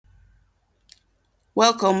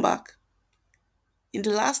Welcome back. In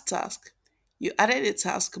the last task, you added a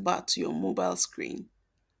taskbar to your mobile screen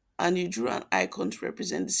and you drew an icon to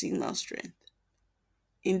represent the signal strength.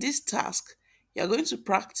 In this task, you are going to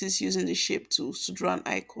practice using the shape tools to draw an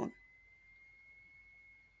icon.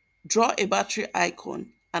 Draw a battery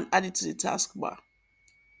icon and add it to the taskbar.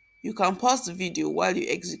 You can pause the video while you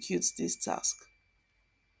execute this task.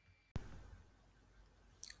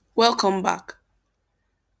 Welcome back.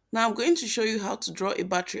 Now I'm going to show you how to draw a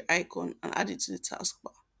battery icon and add it to the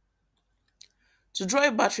taskbar. To draw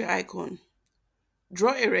a battery icon,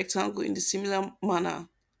 draw a rectangle in the similar manner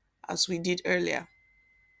as we did earlier.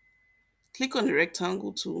 Click on the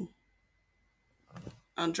rectangle tool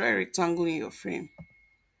and draw a rectangle in your frame.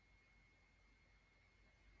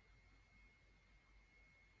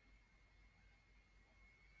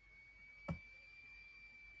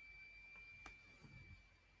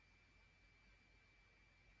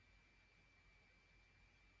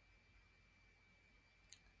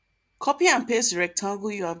 Copy and paste the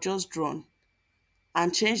rectangle you have just drawn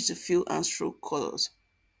and change the fill and stroke colors.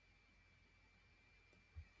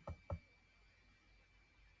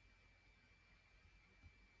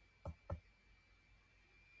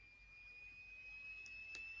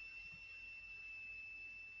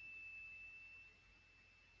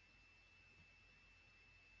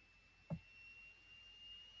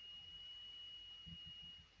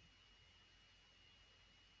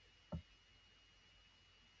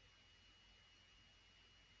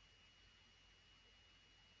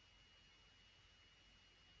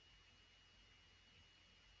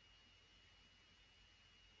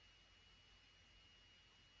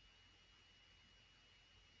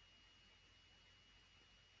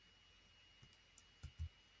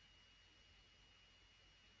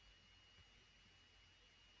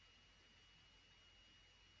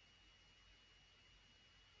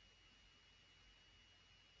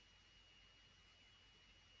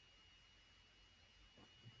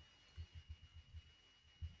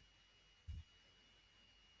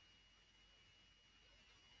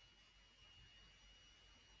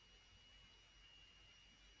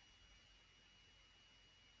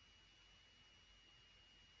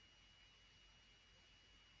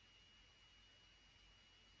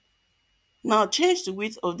 Now change the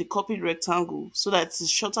width of the copied rectangle so that it is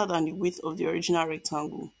shorter than the width of the original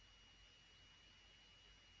rectangle.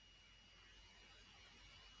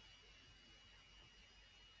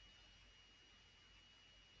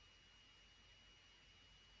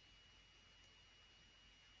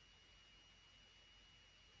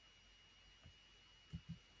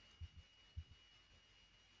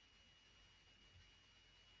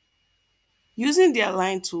 Using the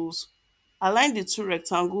align tools, align the two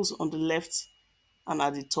rectangles on the left and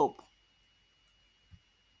at the top.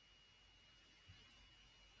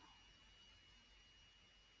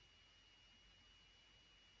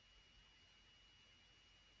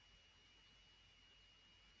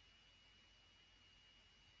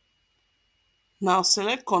 Now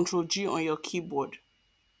select Ctrl G on your keyboard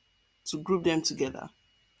to group them together.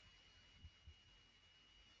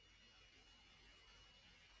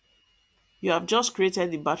 You have just created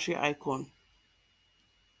the battery icon.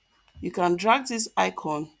 You can drag this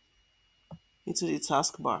icon into the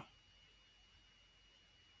taskbar.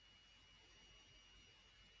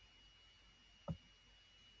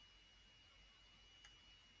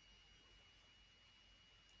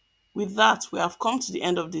 With that, we have come to the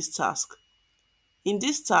end of this task. In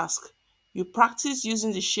this task, you practice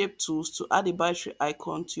using the shape tools to add a battery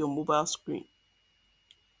icon to your mobile screen.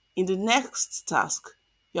 In the next task,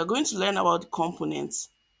 you are going to learn about the components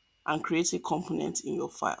and create a component in your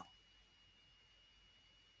file.